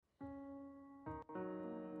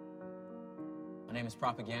My name is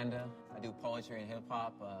Propaganda. I do poetry and hip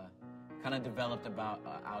hop. Kind of developed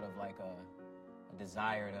out of like a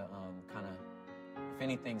desire to kind of, if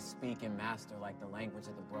anything, speak and master like the language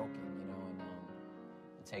of the broken, you know,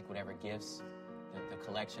 and take whatever gifts, the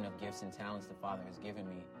collection of gifts and talents the Father has given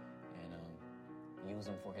me, and use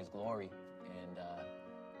them for His glory. And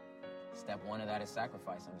step one of that is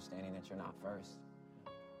sacrifice, understanding that you're not first.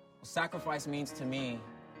 What sacrifice means to me,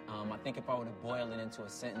 I think if I were to boil it into a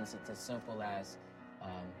sentence, it's as simple as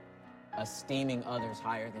esteeming others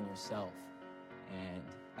higher than yourself. And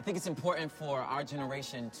I think it's important for our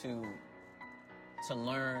generation to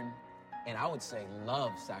learn, and I would say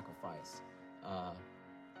love sacrifice.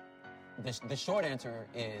 The short answer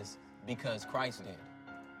is because Christ did.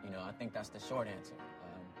 You know, I think that's the short answer.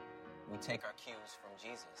 We take our cues from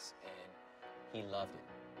Jesus, and He loved it,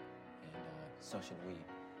 and so should we.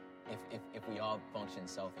 If we all function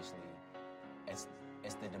selfishly, it's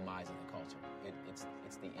the demise of the culture.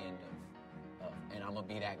 It's the end of, and I'm gonna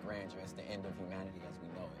be that grandeur. It's the end of humanity as we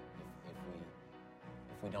know it.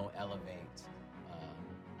 If we don't elevate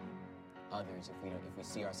others, if we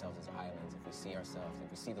see ourselves as islands, if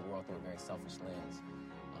we see the world through a very selfish lens,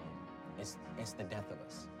 it's the death of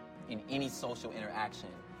us. In any social interaction,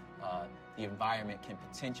 the environment can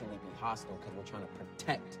potentially be hostile because we're trying to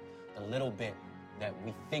protect the little bit that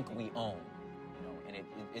we think we own, you know, and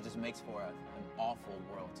it just makes for an awful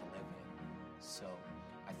world to live in. So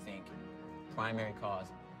I think primary cause,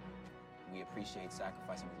 we appreciate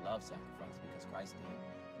sacrifice and we love sacrifice because Christ did,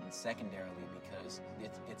 and then secondarily because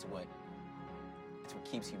it's what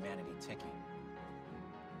keeps humanity ticking.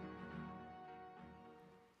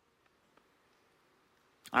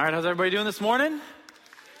 All right, how's everybody doing this morning?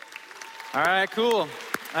 All right, cool.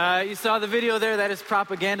 You saw the video there. That is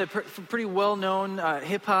Propaganda, pretty well-known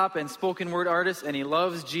hip-hop and spoken word artist, and he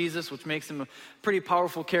loves Jesus, which makes him a pretty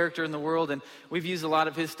powerful character in the world, and we've used a lot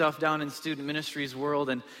of his stuff down in student ministries world,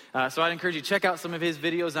 and so I'd encourage you to check out some of his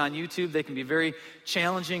videos on YouTube. They can be very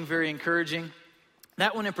challenging, very encouraging.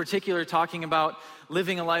 That one in particular talking about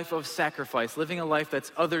living a life of sacrifice, living a life that's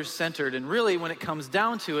others-centered, and really when it comes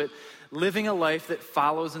down to it, living a life that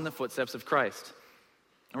follows in the footsteps of Christ.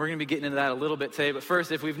 And we're going to be getting into that a little bit today. But first,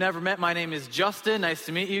 if we've never met, my name is Justin. Nice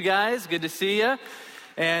to meet you guys. Good to see you.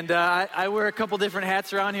 And I wear a couple different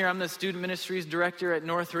hats around here. I'm the student ministries director at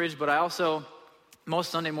Northridge, but I also,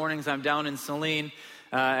 most Sunday mornings, I'm down in Saline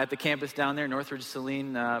at the campus down there, Northridge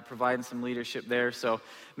Saline, providing some leadership there. So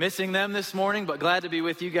missing them this morning, but glad to be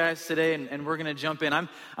with you guys today. And we're going to jump in. I'm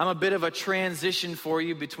a bit of a transition for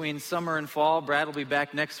you between summer and fall. Brad will be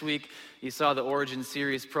back next week. You saw the Origin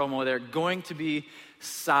Series promo there. Going to be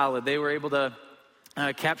solid. They were able to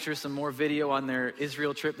capture some more video on their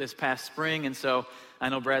Israel trip this past spring, and so I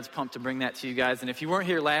know Brad's pumped to bring that to you guys. And if you weren't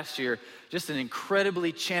here last year, just an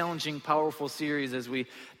incredibly challenging, powerful series as we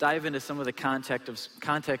dive into some of the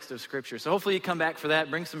context of Scripture. So hopefully you come back for that.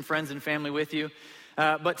 Bring some friends and family with you.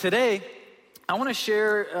 But today, I want to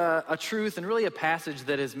share a truth and really a passage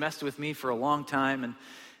that has messed with me for a long time,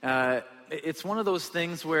 and it's one of those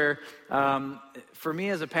things where, for me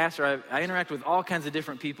as a pastor, I interact with all kinds of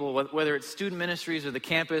different people, whether it's student ministries or the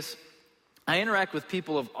campus. I interact with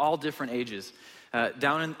people of all different ages.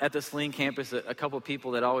 Down at the Saline campus, a couple of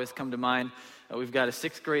people that always come to mind. We've got a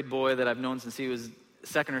 6th grade boy that I've known since he was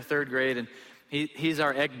 2nd or 3rd grade, and he's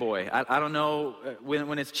our egg boy. I don't know,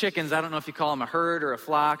 when it's chickens, I don't know if you call him a herd or a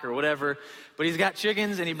flock or whatever, but he's got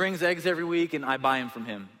chickens and he brings eggs every week, and I buy them from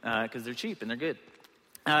him because they're cheap and they're good.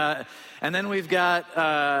 And then we've got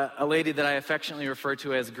a lady that I affectionately refer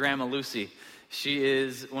to as Grandma Lucy. She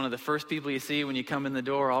is one of the first people you see when you come in the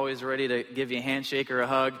door, always ready to give you a handshake or a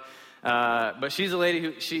hug. But she's a lady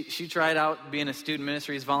who, she tried out being a student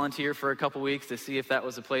ministries volunteer for a couple weeks to see if that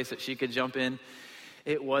was a place that she could jump in.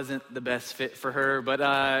 It wasn't the best fit for her, but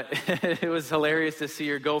it was hilarious to see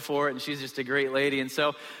her go for it, and she's just a great lady. And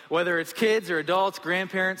so whether it's kids or adults,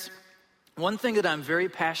 grandparents, one thing that I'm very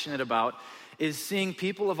passionate about is seeing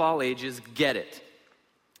people of all ages get it.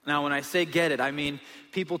 Now, when I say get it, I mean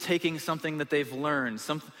people taking something that they've learned,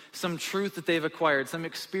 some truth that they've acquired, some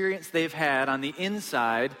experience they've had on the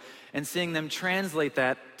inside, and seeing them translate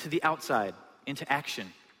that to the outside, into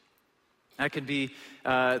action. That could be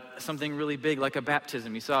something really big like a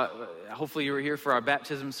baptism. You saw, hopefully you were here for our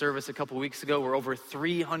baptism service a couple weeks ago, where over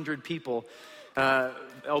 300 people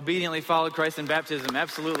obediently followed Christ in baptism.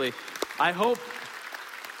 Absolutely. I hope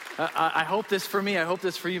this for me, I hope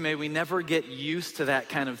this for you. May we never get used to that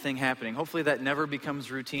kind of thing happening. Hopefully that never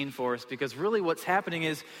becomes routine for us, because really what's happening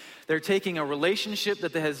is they're taking a relationship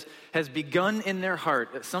that has begun in their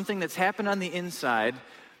heart, something that's happened on the inside,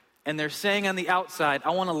 And they're saying on the outside,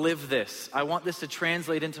 I want to live this. I want this to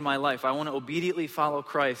translate into my life. I want to obediently follow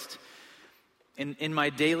Christ in my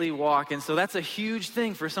daily walk. And so that's a huge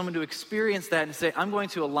thing for someone to experience that and say, I'm going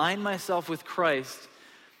to align myself with Christ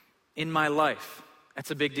in my life.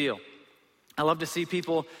 That's a big deal. I love to see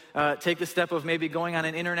people take the step of maybe going on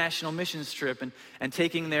an international missions trip and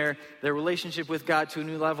taking their relationship with God to a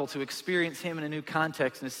new level, to experience Him in a new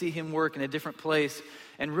context and to see Him work in a different place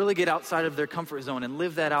and really get outside of their comfort zone and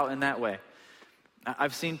live that out in that way.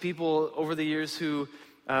 I've seen people over the years who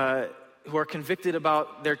are convicted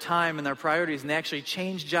about their time and their priorities, and they actually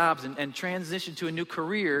change jobs and transition to a new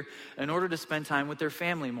career in order to spend time with their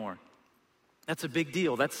family more. That's a big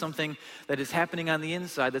deal. That's something that is happening on the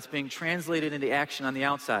inside that's being translated into action on the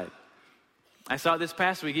outside. I saw it this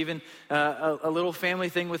past week, even a little family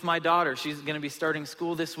thing with my daughter. She's going to be starting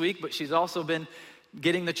school this week, but she's also been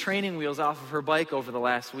getting the training wheels off of her bike over the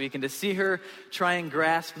last week. And to see her try and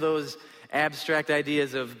grasp those abstract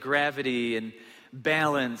ideas of gravity and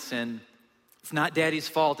balance and it's not daddy's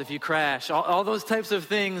fault if you crash, all those types of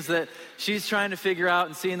things that she's trying to figure out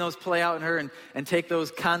and seeing those play out in her and take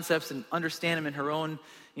those concepts and understand them in her own,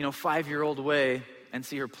 5-year-old way and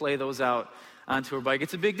see her play those out onto her bike.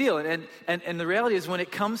 It's a big deal. And the reality is when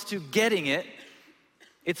it comes to getting it,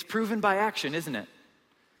 it's proven by action, isn't it?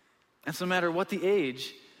 And so no matter what the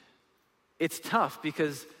age, it's tough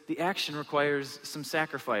because the action requires some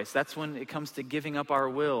sacrifice. That's when it comes to giving up our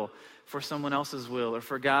will for someone else's will or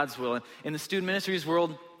for God's will. And in the student ministries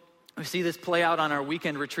world, we see this play out on our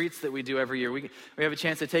weekend retreats that we do every year. We have a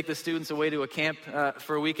chance to take the students away to a camp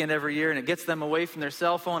for a weekend every year, and it gets them away from their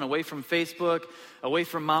cell phone, away from Facebook, away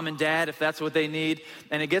from mom and dad if that's what they need,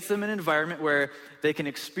 and it gets them in an environment where they can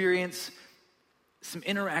experience some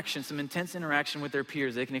interaction, some intense interaction with their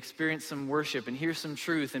peers. They can experience some worship and hear some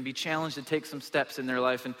truth and be challenged to take some steps in their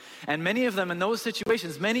life. And many of them in those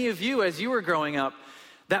situations, many of you as you were growing up,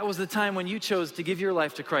 that was the time when you chose to give your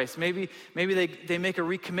life to Christ. Maybe they make a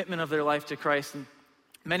recommitment of their life to Christ. And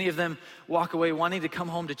many of them walk away wanting to come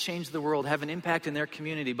home to change the world, have an impact in their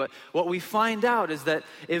community. But what we find out is that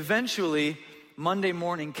eventually Monday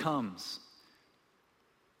morning comes.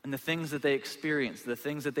 And the things that they experienced, the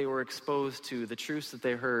things that they were exposed to, the truths that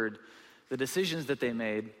they heard, the decisions that they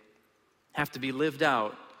made have to be lived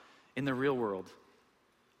out in the real world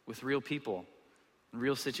with real people,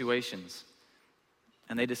 real situations.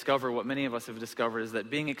 And they discover what many of us have discovered is that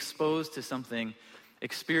being exposed to something,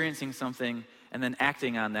 experiencing something, and then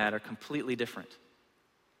acting on that are completely different.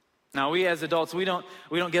 Now, we as adults, we don't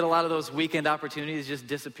get a lot of those weekend opportunities to just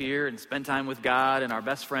disappear and spend time with God and our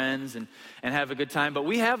best friends and have a good time. But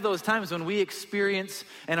we have those times when we experience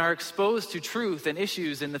and are exposed to truth and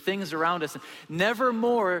issues and the things around us. Never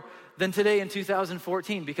more than today in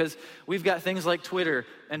 2014 because we've got things like Twitter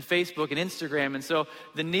and Facebook and Instagram. And so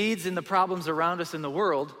the needs and the problems around us in the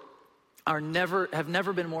world have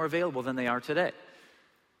never been more available than they are today.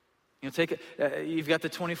 You've got the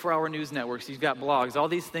 24-hour news networks, you've got blogs, all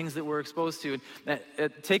these things that we're exposed to.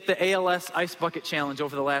 Take the ALS Ice Bucket Challenge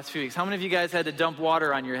over the last few weeks. How many of you guys had to dump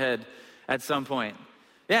water on your head at some point?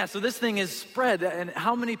 Yeah, so this thing is spread. And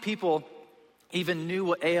how many people even knew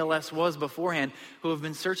what ALS was beforehand who have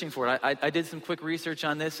been searching for it? I did some quick research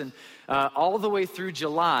on this, and all the way through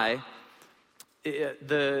July,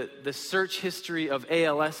 the search history of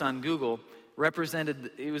ALS on Google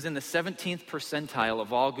it was in the 17th percentile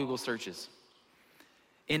of all Google searches.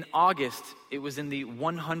 In August, it was in the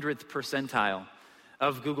 100th percentile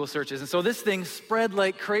of Google searches. And so this thing spread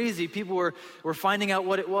like crazy. People were finding out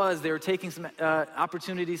what it was. They were taking some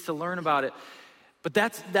opportunities to learn about it. But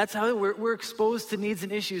that's how we're exposed to needs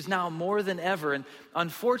and issues now more than ever. And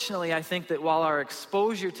unfortunately, I think that while our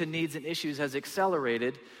exposure to needs and issues has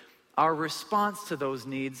accelerated, our response to those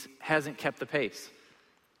needs hasn't kept the pace.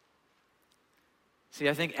 See,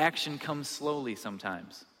 I think action comes slowly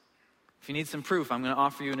sometimes. If you need some proof, I'm going to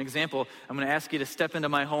offer you an example. I'm going to ask you to step into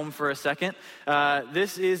my home for a second.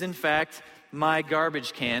 This is, in fact, my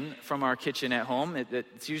garbage can from our kitchen at home.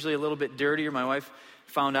 It's usually a little bit dirtier. My wife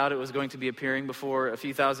found out it was going to be appearing before a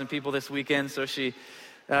few thousand people this weekend, so she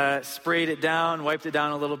sprayed it down, wiped it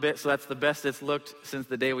down a little bit, so that's the best it's looked since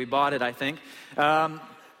the day we bought it, I think. And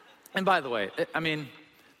by the way,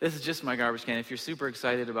 this is just my garbage can. If you're super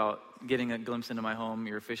excited about getting a glimpse into my home,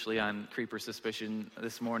 you're officially on creeper suspicion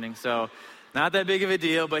this morning. So not that big of a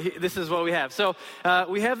deal, but this is what we have. So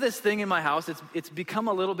we have this thing in my house. It's become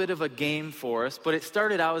a little bit of a game for us, but it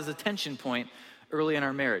started out as a tension point early in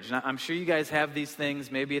our marriage. And I'm sure you guys have these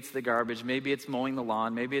things. Maybe it's the garbage. Maybe it's mowing the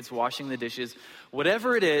lawn. Maybe it's washing the dishes.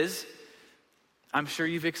 Whatever it is, I'm sure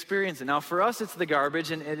you've experienced it. Now, for us, it's the garbage,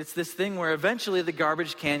 and it's this thing where eventually the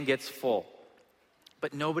garbage can gets full.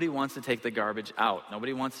 but nobody wants to take the garbage out.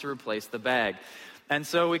 Nobody wants to replace the bag. And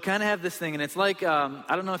so we kind of have this thing, and it's like, I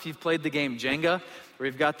don't know if you've played the game Jenga, where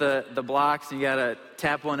you've got the blocks, and you got to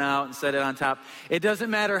tap one out and set it on top. It doesn't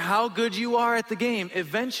matter how good you are at the game,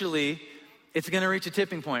 eventually it's going to reach a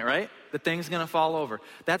tipping point, right? The thing's going to fall over.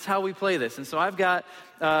 That's how we play this. And so I've got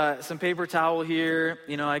some paper towel here.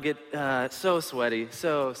 You know, I get so sweaty,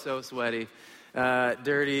 so sweaty,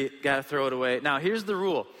 dirty, got to throw it away. Now, here's the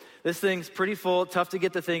rule. This thing's pretty full, tough to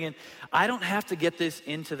get the thing in. I don't have to get this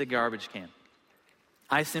into the garbage can.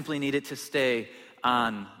 I simply need it to stay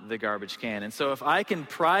on the garbage can. And so if I can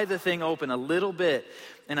pry the thing open a little bit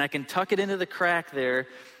and I can tuck it into the crack there,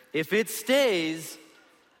 if it stays,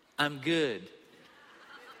 I'm good.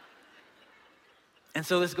 And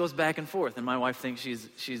so this goes back and forth, and my wife thinks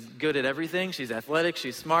she's good at everything. She's athletic,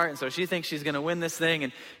 she's smart, and so she thinks she's going to win this thing,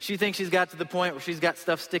 and she thinks she's got to the point where she's got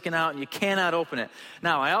stuff sticking out, and you cannot open it.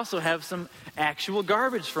 Now, I also have some actual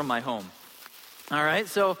garbage from my home. All right,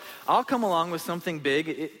 so I'll come along with something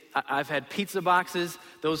big. I've had pizza boxes.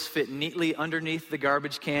 Those fit neatly underneath the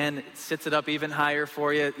garbage can. It sits it up even higher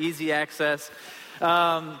for you, easy access.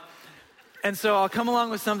 And so I'll come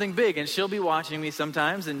along with something big, and she'll be watching me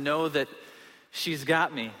sometimes and know that she's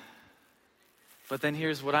got me. But then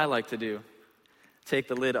here's what I like to do. Take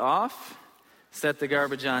the lid off, set the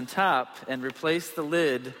garbage on top, and replace the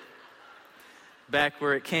lid back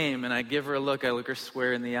where it came. And I give her a look. I look her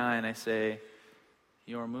square in the eye, and I say,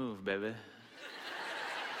 "Your move, baby."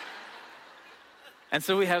 And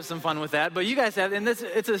so we have some fun with that. But you guys have, and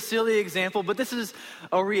it's a silly example, but this is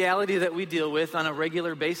a reality that we deal with on a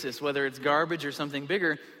regular basis, whether it's garbage or something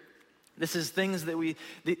bigger. This is things that we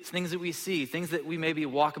see, things that we maybe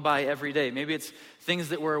walk by every day. Maybe it's things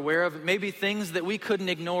that we're aware of, maybe things that we couldn't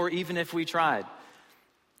ignore even if we tried.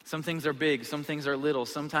 Some things are big, some things are little.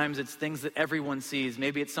 Sometimes it's things that everyone sees.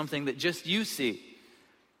 Maybe it's something that just you see.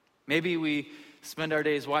 Maybe we spend our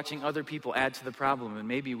days watching other people add to the problem, and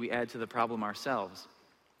maybe we add to the problem ourselves.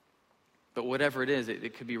 But whatever it is,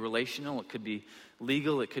 it could be relational, it could be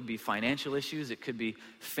legal, it could be financial issues, it could be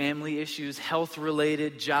family issues,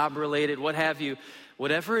 health-related, job-related, what have you.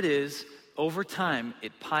 Whatever it is, over time,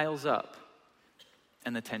 it piles up,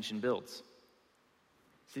 and the tension builds.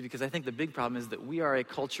 See, because I think the big problem is that we are a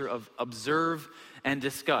culture of observe and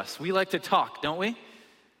discuss. We like to talk, don't we?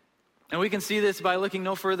 And we can see this by looking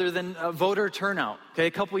no further than voter turnout. Okay,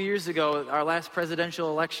 a couple years ago, our last presidential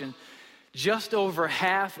election, just over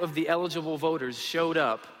half of the eligible voters showed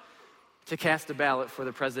up to cast a ballot for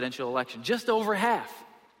the presidential election. Just over half.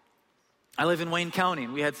 I live in Wayne County,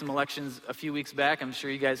 and we had some elections a few weeks back. I'm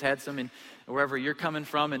sure you guys had some in wherever you're coming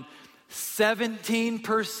from. And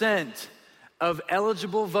 17% of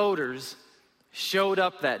eligible voters showed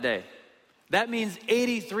up that day. That means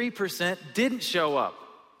 83% didn't show up.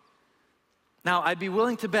 Now, I'd be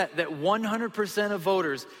willing to bet that 100% of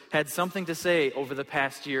voters had something to say over the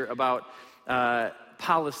past year about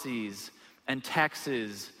policies and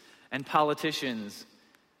taxes and politicians.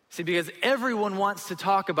 See, because everyone wants to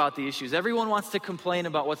talk about the issues. Everyone wants to complain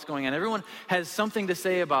about what's going on. Everyone has something to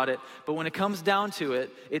say about it. But when it comes down to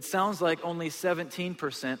it, it sounds like only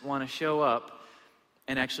 17% want to show up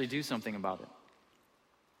and actually do something about it.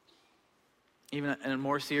 Even in a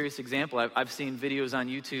more serious example, I've seen videos on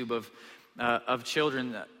YouTube of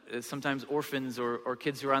children, sometimes orphans or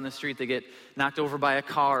kids who are on the street. They get knocked over by a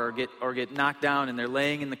car or get knocked down, and they're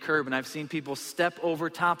laying in the curb, and I've seen people step over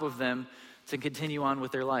top of them to continue on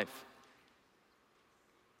with their life.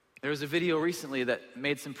 There was a video recently that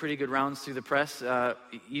made some pretty good rounds through the press,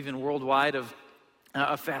 even worldwide, of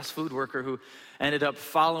a fast food worker who ended up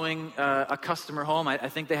following a customer home. I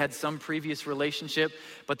think they had some previous relationship,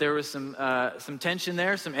 but there was some tension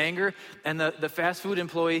there, some anger, and the fast food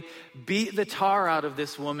employee beat the tar out of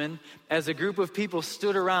this woman as a group of people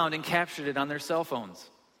stood around and captured it on their cell phones.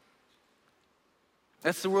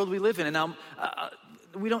 That's the world we live in. And now,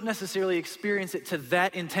 we don't necessarily experience it to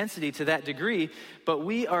that intensity, to that degree, but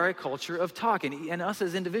we are a culture of talk. And us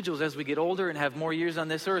as individuals, as we get older and have more years on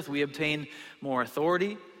this earth, we obtain more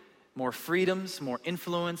authority, more freedoms, more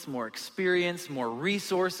influence, more experience, more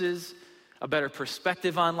resources, a better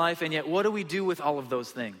perspective on life. And yet, what do we do with all of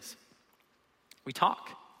those things? We talk.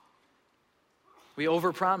 We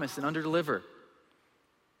overpromise and underdeliver.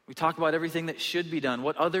 We talk about everything that should be done,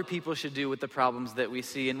 what other people should do with the problems that we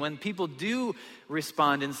see. And when people do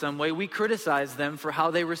respond in some way, we criticize them for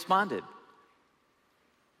how they responded.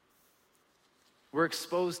 We're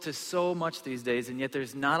exposed to so much these days, and yet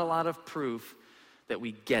there's not a lot of proof that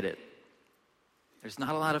we get it. There's not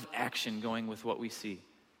a lot of action going with what we see.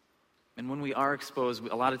 And when we are exposed,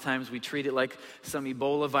 a lot of times we treat it like some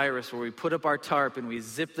Ebola virus where we put up our tarp and we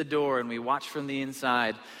zip the door and we watch from the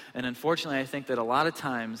inside. And unfortunately, I think that a lot of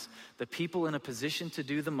times the people in a position to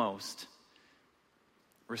do the most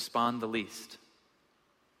respond the least.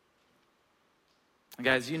 And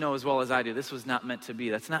guys, you know as well as I do, this was not meant to be.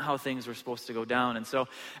 That's not how things were supposed to go down. And so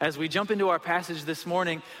as we jump into our passage this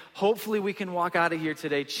morning, hopefully we can walk out of here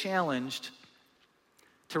today challenged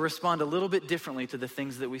to respond a little bit differently to the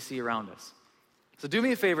things that we see around us. So do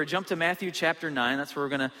me a favor, jump to Matthew chapter 9. That's where we're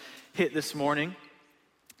going to hit this morning.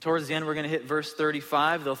 Towards the end, we're going to hit verse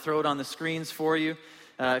 35. They'll throw it on the screens for you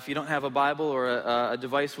if you don't have a Bible or a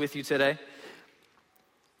device with you today.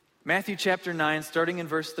 Matthew chapter 9, starting in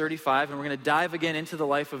verse 35, and we're going to dive again into the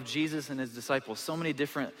life of Jesus and his disciples. So many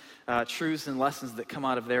different truths and lessons that come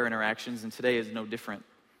out of their interactions, and today is no different.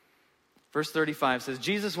 Verse 35 says,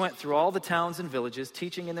 Jesus went through all the towns and villages,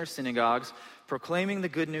 teaching in their synagogues, proclaiming the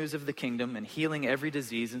good news of the kingdom, and healing every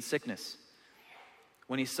disease and sickness.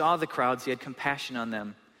 When he saw the crowds, he had compassion on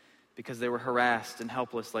them, because they were harassed and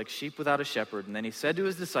helpless like sheep without a shepherd. And then he said to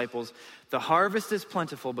his disciples, the harvest is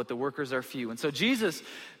plentiful, but the workers are few. And so Jesus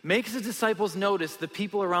makes his disciples notice the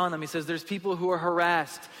people around them. He says there's people who are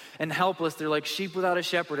harassed and helpless. They're like sheep without a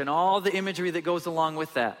shepherd, and all the imagery that goes along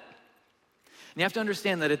with that. And you have to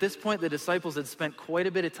understand that at this point, the disciples had spent quite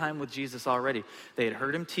a bit of time with Jesus already. They had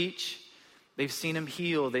heard him teach. They've seen him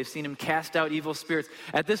heal. They've seen him cast out evil spirits.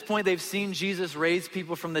 At this point, they've seen Jesus raise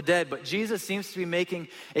people from the dead. But Jesus seems to be making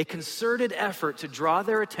a concerted effort to draw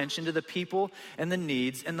their attention to the people and the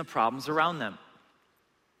needs and the problems around them.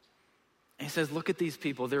 And he says, look at these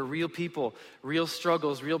people. They're real people, real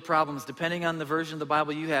struggles, real problems. Depending on the version of the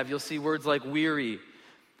Bible you have, you'll see words like weary,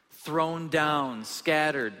 thrown down,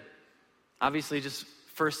 scattered. Obviously, just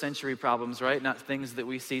first century problems, right? Not things that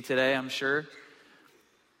we see today, I'm sure.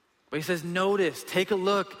 But he says, notice, take a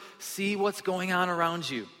look, see what's going on around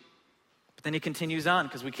you. But then he continues on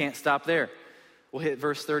because we can't stop there. We'll hit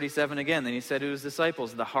verse 37 again. Then he said to his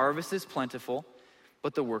disciples, the harvest is plentiful,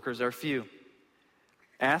 but the workers are few.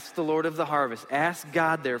 Ask the Lord of the harvest. Ask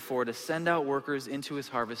God, therefore, to send out workers into his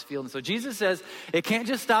harvest field. And so Jesus says, it can't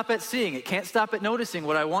just stop at seeing. It can't stop at noticing.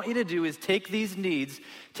 What I want you to do is take these needs,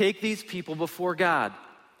 take these people before God.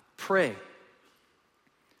 Pray.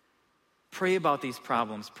 Pray about these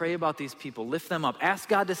problems. Pray about these people. Lift them up. Ask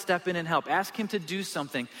God to step in and help. Ask him to do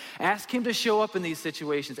something. Ask him to show up in these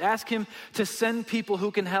situations. Ask him to send people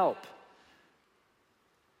who can help.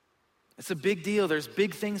 It's a big deal. There's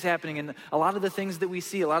big things happening, and a lot of the things that we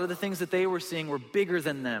see, a lot of the things that they were seeing were bigger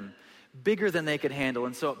than them, bigger than they could handle.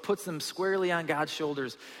 And so it puts them squarely on God's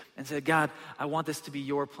shoulders and said, God, I want this to be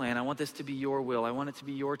your plan. I want this to be your will. I want it to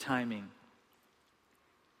be your timing.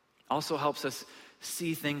 Also helps us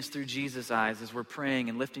see things through Jesus' eyes as we're praying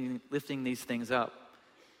and lifting these things up,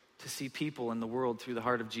 to see people in the world through the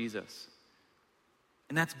heart of Jesus.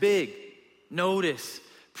 And that's big. Notice,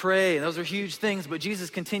 pray. Those are huge things, but Jesus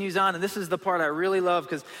continues on, and this is the part I really love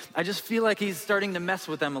because I just feel like he's starting to mess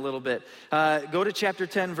with them a little bit. Go to chapter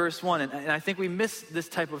 10, verse 1, and I think we miss this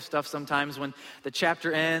type of stuff sometimes when the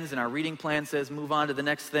chapter ends and our reading plan says move on to the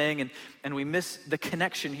next thing, and we miss the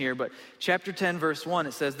connection here. But chapter 10, verse 1,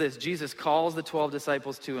 it says this: Jesus calls the 12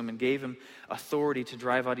 disciples to him and gave him authority to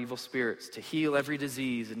drive out evil spirits, to heal every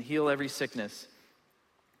disease and heal every sickness.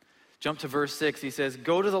 Jump to verse 6. He says,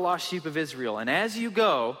 go to the lost sheep of Israel, and as you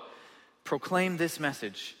go, proclaim this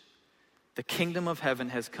message: the kingdom of heaven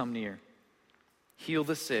has come near. Heal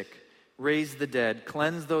the sick, raise the dead,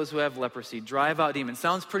 cleanse those who have leprosy, drive out demons.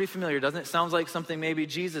 Sounds pretty familiar, doesn't it? Sounds like something maybe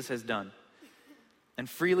Jesus has done. And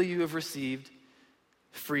freely you have received,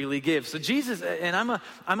 freely give. So Jesus, and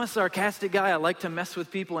I'm a sarcastic guy. I like to mess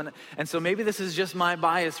with people, and so maybe this is just my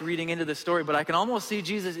bias reading into the story, but I can almost see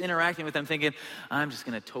Jesus interacting with them thinking, I'm just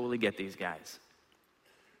going to totally get these guys.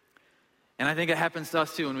 And I think it happens to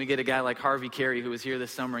us too when we get a guy like Harvey Carey who was here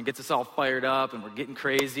this summer and gets us all fired up and we're getting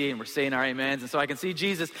crazy and we're saying our amens. And so I can see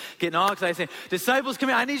Jesus getting all excited saying, disciples, come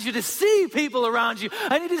here. I need you to see people around you.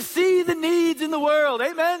 I need to see the needs in the world.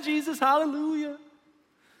 Amen, Jesus. Hallelujah.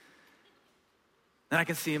 Then I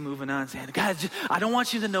can see him moving on, saying, guys, I don't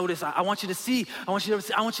want you to notice. I want you to see. I want you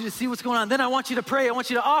to see what's going on. Then I want you to pray. I want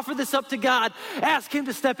you to offer this up to God. Ask him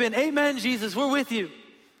to step in. Amen, Jesus, we're with you.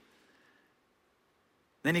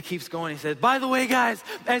 Then he keeps going. He says, by the way, guys,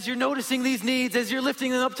 as you're noticing these needs, as you're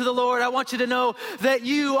lifting them up to the Lord, I want you to know that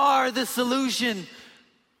you are the solution.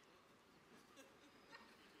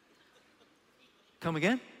 Come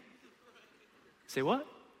again? Say what?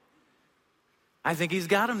 I think he's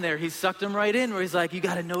got him there. He's sucked him right in where he's like, you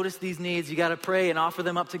got to notice these needs. You got to pray and offer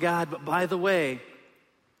them up to God. But by the way,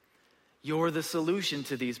 you're the solution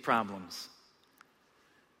to these problems.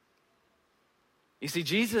 You see,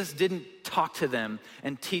 Jesus didn't talk to them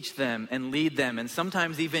and teach them and lead them and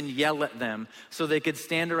sometimes even yell at them so they could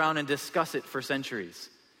stand around and discuss it for centuries.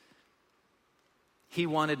 He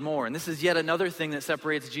wanted more. And this is yet another thing that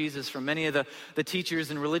separates Jesus from many of the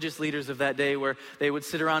teachers and religious leaders of that day, where they would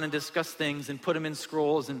sit around and discuss things and put them in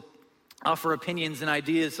scrolls and offer opinions and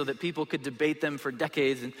ideas so that people could debate them for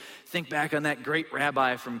decades and think back on that great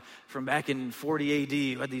rabbi from back in 40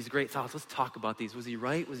 AD who had these great thoughts. Let's talk about these. Was he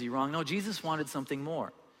right? Was he wrong? No, Jesus wanted something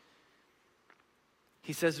more.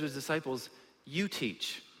 He says to his disciples, you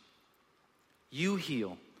teach, you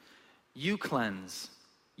heal, you cleanse,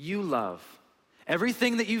 you love.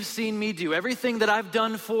 Everything that you've seen me do, everything that I've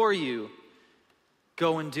done for you,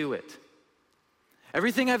 go and do it.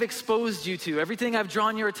 Everything I've exposed you to, everything I've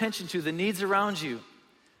drawn your attention to, the needs around you,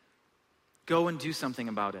 go and do something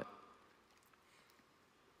about it.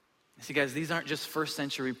 See, guys, these aren't just first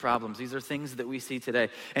century problems. These are things that we see today.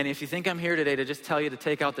 And if you think I'm here today to just tell you to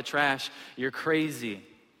take out the trash, you're crazy. I'm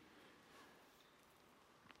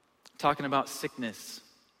talking about sickness,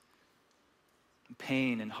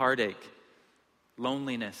 pain and heartache,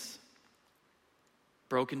 loneliness,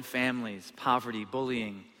 broken families, poverty,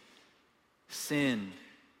 bullying, sin,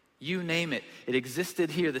 you name it. It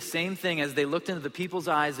existed here. The same thing as they looked into the people's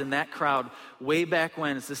eyes in that crowd way back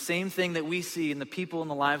when. It's the same thing that we see in the people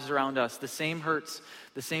and the lives around us. The same hurts,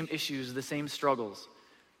 the same issues, the same struggles.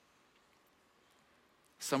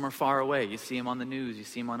 Some are far away. You see them on the news, you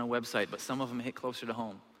see them on a website, but some of them hit closer to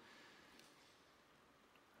home.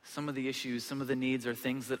 Some of the issues, some of the needs are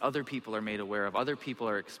things that other people are made aware of, other people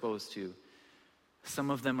are exposed to.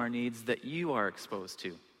 Some of them are needs that you are exposed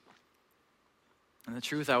to. And the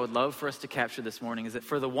truth I would love for us to capture this morning is that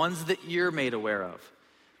for the ones that you're made aware of,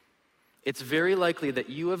 it's very likely that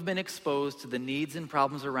you have been exposed to the needs and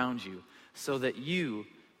problems around you so that you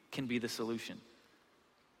can be the solution.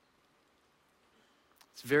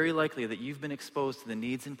 It's very likely that you've been exposed to the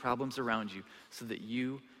needs and problems around you so that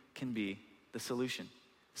you can be the solution.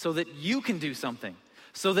 So that you can do something.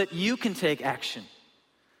 So that you can take action.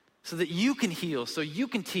 So that you can heal, so you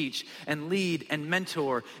can teach and lead and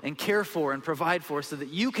mentor and care for and provide for, so that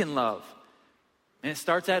you can love. And it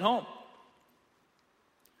starts at home.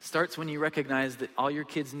 It starts when you recognize that all your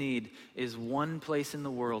kids need is one place in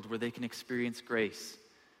the world where they can experience grace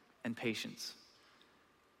and patience.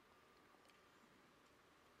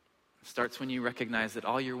 It starts when you recognize that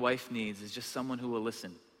all your wife needs is just someone who will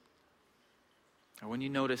listen. Or when you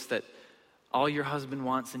notice that all your husband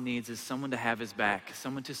wants and needs is someone to have his back,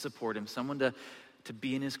 someone to support him, someone to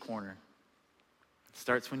be in his corner. It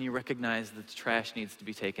starts when you recognize that the trash needs to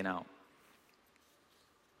be taken out.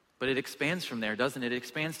 But it expands from there, doesn't it? It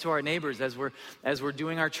expands to our neighbors as we're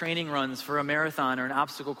doing our training runs for a marathon or an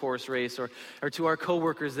obstacle course race, or to our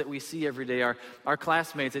coworkers that we see every day, our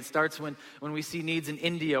classmates. It starts when we see needs in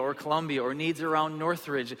India or Colombia, or needs around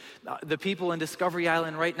Northridge. The people in Discovery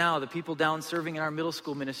Island right now, the people down serving in our middle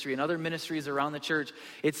school ministry and other ministries around the church.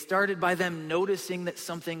 It started by them noticing that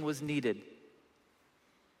something was needed,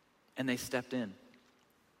 and they stepped in.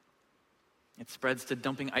 It spreads to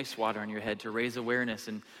dumping ice water on your head to raise awareness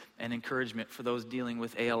and encouragement for those dealing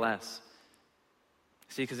with ALS.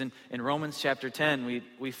 See, because in Romans chapter 10,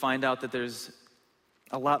 we find out that there's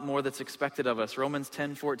a lot more that's expected of us. Romans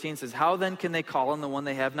 10:14 says, "How then can they call on the one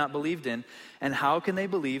they have not believed in? And how can they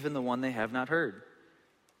believe in the one they have not heard?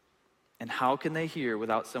 And how can they hear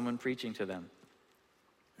without someone preaching to them?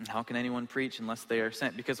 And how can anyone preach unless they are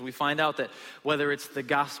sent?" Because we find out that whether it's the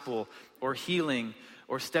gospel or healing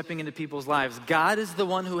or stepping into people's lives, God is the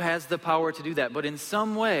one who has the power to do that. But in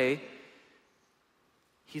some way,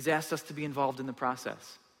 He's asked us to be involved in the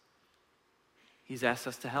process. He's asked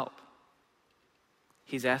us to help.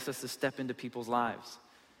 He's asked us to step into people's lives.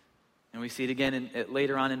 And we see it again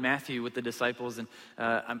later on in Matthew with the disciples. And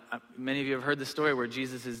many of you have heard the story where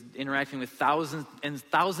Jesus is interacting with thousands and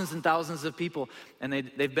thousands of people. And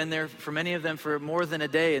they've been there, for many of them, for more than a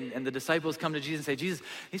day. And the disciples come to Jesus and say, "Jesus,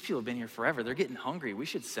 these people have been here forever. They're getting hungry. We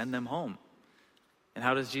should send them home." And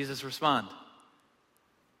how does Jesus respond?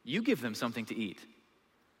 "You give them something to eat."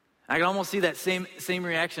 I can almost see that same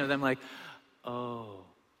reaction of them, like, "Oh."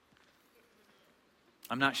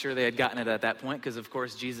 I'm not sure they had gotten it at that point, because of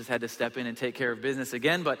course Jesus had to step in and take care of business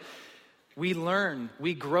again. But we learn,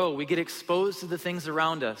 we grow, we get exposed to the things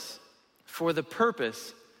around us for the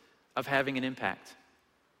purpose of having an impact.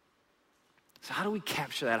 So how do we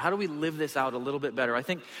capture that? How do we live this out a little bit better? I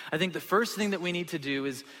think the first thing that we need to do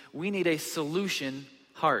is we need a solution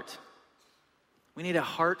heart. We need a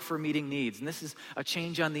heart for meeting needs. And this is a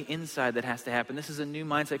change on the inside that has to happen. This is a new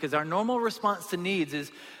mindset, because our normal response to needs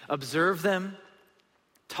is observe them,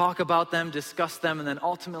 talk about them, discuss them, and then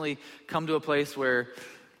ultimately come to a place where,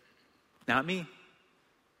 not me.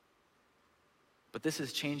 But this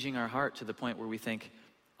is changing our heart to the point where we think,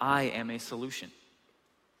 I am a solution.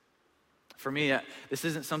 For me, this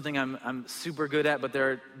isn't something I'm super good at, but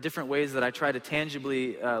there are different ways that I try to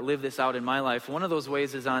tangibly live this out in my life. One of those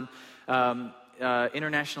ways is on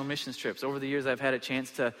international missions trips. Over the years, I've had a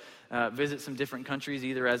chance to visit some different countries,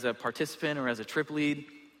 either as a participant or as a trip lead.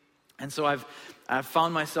 And so I've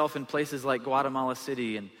found myself in places like Guatemala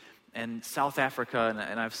City and South Africa,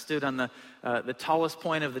 and I've stood on the tallest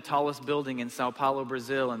point of the tallest building in Sao Paulo,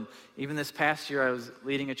 Brazil. And even this past year, I was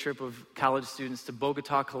leading a trip of college students to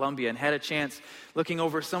Bogota, Colombia, and had a chance looking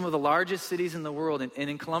over some of the largest cities in the world. And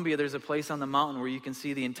in Colombia, there's a place on the mountain where you can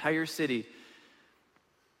see the entire city.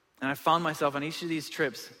 And I found myself on each of these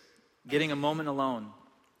trips getting a moment alone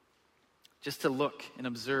just to look and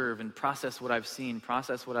observe and process what I've seen,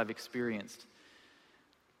 process what I've experienced.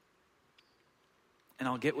 And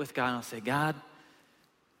I'll get with God and I'll say, God, do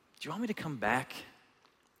you want me to come back?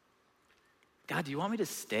 God, do you want me to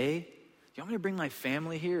stay? Do you want me to bring my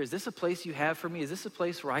family here? Is this a place you have for me? Is this a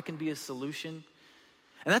place where I can be a solution?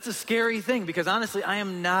 And that's a scary thing because honestly, I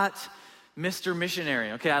am not Mr.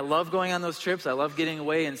 Missionary. Okay, I love going on those trips. I love getting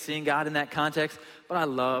away and seeing God in that context, but I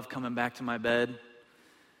love coming back to my bed.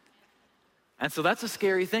 And so that's a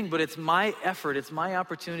scary thing, but it's my effort, it's my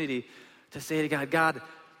opportunity to say to God, God,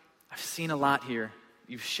 I've seen a lot here.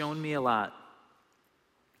 You've shown me a lot.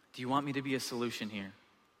 Do you want me to be a solution here?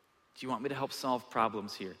 Do you want me to help solve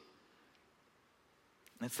problems here?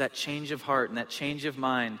 And it's that change of heart and that change of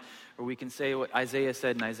mind where we can say what Isaiah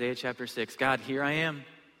said in Isaiah chapter 6, God, here I am.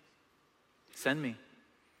 Send me.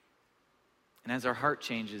 And as our heart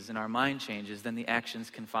changes and our mind changes, then the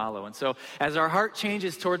actions can follow. And so as our heart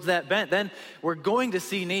changes towards that bent, then we're going to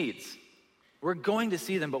see needs. We're going to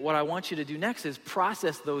see them. But what I want you to do next is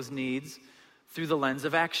process those needs through the lens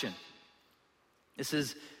of action. This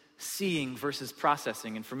is seeing versus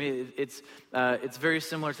processing. And for me, it's very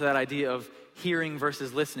similar to that idea of hearing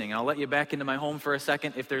versus listening. And I'll let you back into my home for a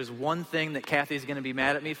second. If there's one thing that Kathy's going to be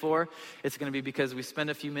mad at me for, it's going to be because we spent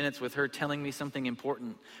a few minutes with her telling me something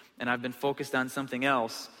important, and I've been focused on something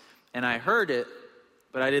else, and I heard it,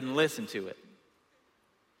 but I didn't listen to it.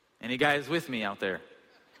 Any guys with me out there?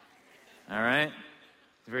 All right?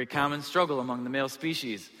 It's a very common struggle among the male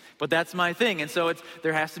species. But that's my thing. And so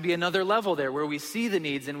there has to be another level there where we see the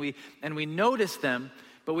needs and we notice them,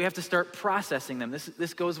 but we have to start processing them.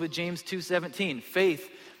 This goes with James 2:17. Faith,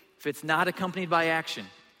 if it's not accompanied by action,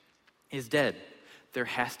 is dead. There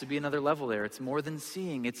has to be another level there. It's more than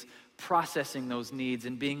seeing. It's processing those needs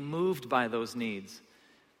and being moved by those needs.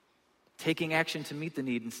 Taking action to meet the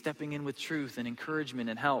need and stepping in with truth and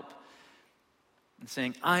encouragement and help. And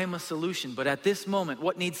saying, I am a solution, but at this moment,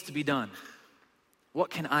 what needs to be done? What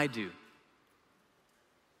can I do?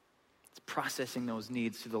 It's processing those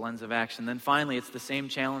needs through the lens of action. Then finally, it's the same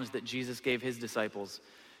challenge that Jesus gave his disciples.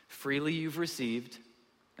 Freely you've received,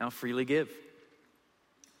 now freely give.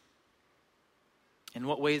 In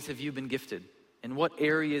what ways have you been gifted? In what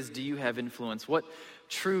areas do you have influence? What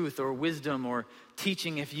truth or wisdom or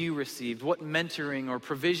teaching have you received? What mentoring or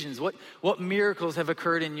provisions? What miracles have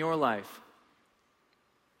occurred in your life?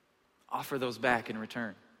 Offer those back in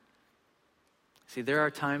return. See, there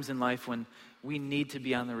are times in life when we need to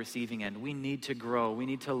be on the receiving end. We need to grow. We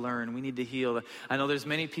need to learn. We need to heal. I know there's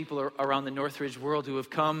many people around the Northridge world who have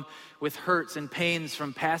come with hurts and pains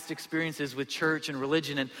from past experiences with church and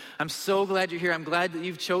religion. And I'm so glad you're here. I'm glad that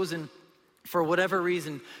you've chosen, for whatever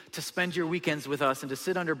reason, to spend your weekends with us and to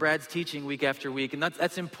sit under Brad's teaching week after week. And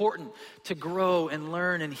that's important, to grow and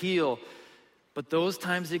learn and heal. But those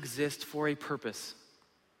times exist for a purpose,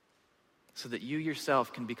 so that you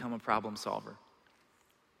yourself can become a problem solver.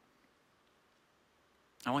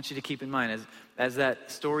 I want you to keep in mind, as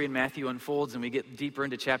that story in Matthew unfolds and we get deeper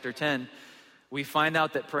into chapter 10, we find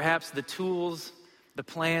out that perhaps the tools, the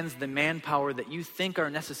plans, the manpower that you think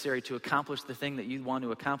are necessary to accomplish the thing that you want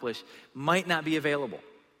to accomplish might not be available.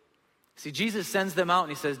 See, Jesus sends them out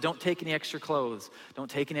and he says, don't take any extra clothes, don't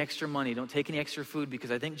take any extra money, don't take any extra food,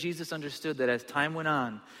 because I think Jesus understood that as time went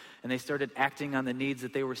on and they started acting on the needs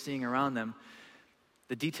that they were seeing around them,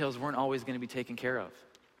 the details weren't always going to be taken care of.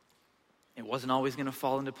 It wasn't always going to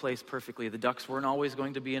fall into place perfectly. The ducks weren't always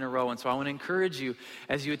going to be in a row. And so I want to encourage you,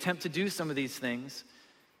 as you attempt to do some of these things,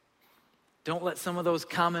 don't let some of those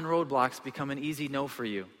common roadblocks become an easy no for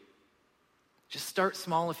you. Just start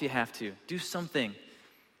small if you have to. Do something.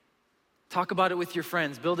 Talk about it with your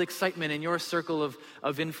friends. Build excitement in your circle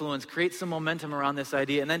of influence. Create some momentum around this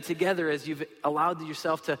idea. And then together, as you've allowed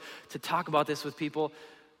yourself to talk about this with people,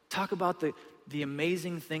 talk about the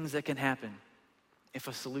amazing things that can happen if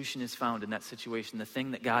a solution is found in that situation, the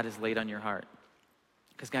thing that God has laid on your heart.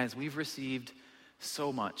 Because guys, we've received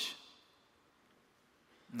so much.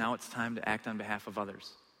 Now it's time to act on behalf of others.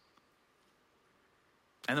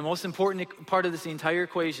 And the most important part of this entire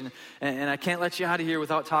equation, and I can't let you out of here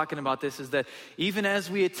without talking about this, is that even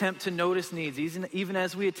as we attempt to notice needs, even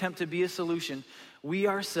as we attempt to be a solution, we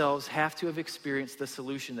ourselves have to have experienced the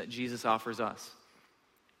solution that Jesus offers us.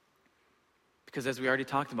 Because as we already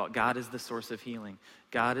talked about, God is the source of healing.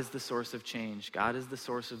 God is the source of change. God is the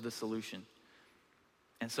source of the solution.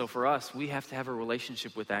 And so for us, we have to have a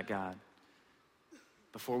relationship with that God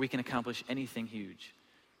before we can accomplish anything huge.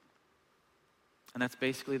 And that's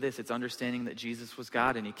basically this. It's understanding that Jesus was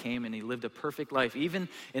God and he came and he lived a perfect life. Even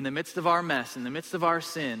in the midst of our mess, in the midst of our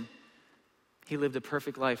sin, he lived a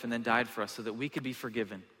perfect life and then died for us so that we could be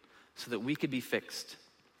forgiven, so that we could be fixed.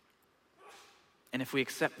 And if we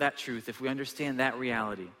accept that truth, if we understand that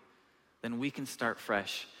reality, then we can start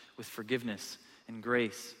fresh with forgiveness and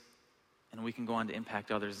grace, and we can go on to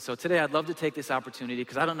impact others. So today I'd love to take this opportunity,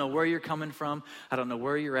 because I don't know where you're coming from, I don't know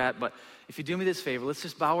where you're at, but if you do me this favor, let's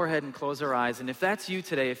just bow our head and close our eyes. And if that's you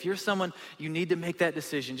today, if you're someone you need to make that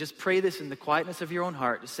decision, just pray this in the quietness of your own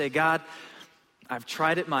heart. Just say, God, I've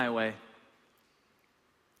tried it my way.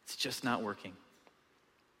 It's just not working.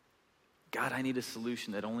 God, I need a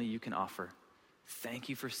solution that only you can offer. Thank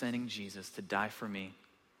you for sending Jesus to die for me.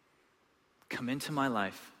 Come into my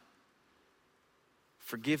life.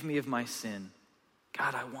 Forgive me of my sin.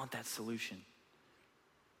 God, I want that solution.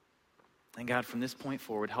 And God, from this point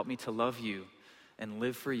forward, help me to love you and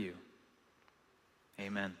live for you.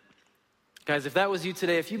 Amen. Guys, if that was you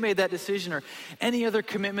today, if you made that decision or any other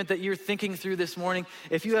commitment that you're thinking through this morning,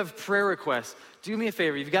 if you have prayer requests, do me a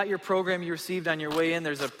favor. You've got your program you received on your way in.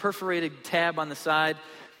 There's a perforated tab on the side.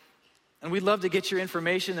 And we'd love to get your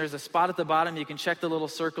information. There's a spot at the bottom. You can check the little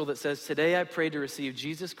circle that says, today I prayed to receive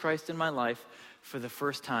Jesus Christ in my life for the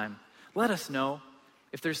first time. Let us know.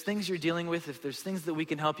 If there's things you're dealing with, if there's things that we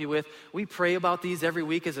can help you with, we pray about these every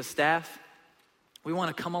week as a staff. We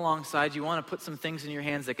want to come alongside you. We want to put some things in your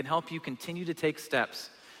hands that can help you continue to take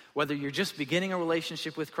steps. Whether you're just beginning a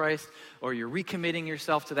relationship with Christ, or you're recommitting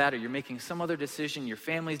yourself to that, or you're making some other decision, your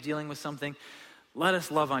family's dealing with something, let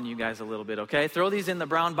us love on you guys a little bit, okay? Throw these in the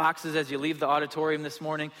brown boxes as you leave the auditorium this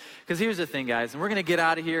morning. Because here's the thing, guys, and we're going to get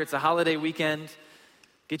out of here. It's a holiday weekend.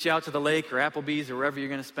 Get you out to the lake or Applebee's or wherever you're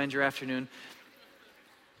going to spend your afternoon.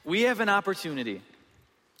 We have an opportunity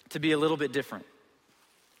to be a little bit different.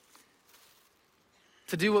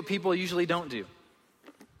 To do what people usually don't do.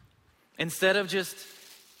 Instead of just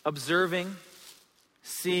observing,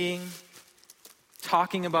 seeing,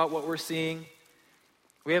 talking about what we're seeing,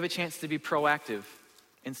 we have a chance to be proactive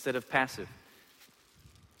instead of passive.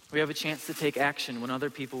 We have a chance to take action when other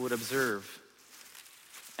people would observe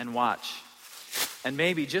and watch. And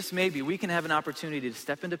maybe, just maybe, we can have an opportunity to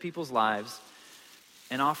step into people's lives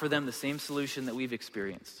and offer them the same solution that we've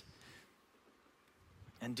experienced.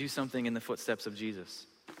 And do something in the footsteps of Jesus.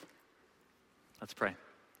 Let's pray.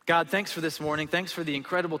 God, thanks for this morning. Thanks for the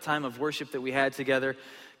incredible time of worship that we had together.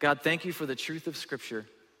 God, thank you for the truth of Scripture.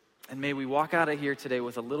 And may we walk out of here today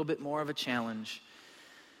with a little bit more of a challenge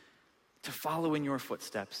to follow in your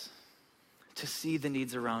footsteps, to see the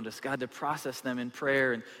needs around us, God, to process them in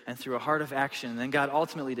prayer and through a heart of action. And then, God,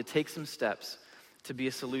 ultimately to take some steps to be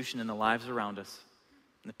a solution in the lives around us,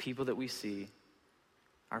 and the people that we see,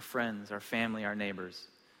 our friends, our family, our neighbors.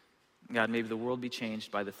 God, maybe the world be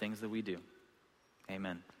changed by the things that we do.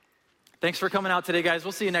 Amen. Thanks for coming out today, guys.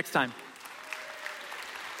 We'll see you next time.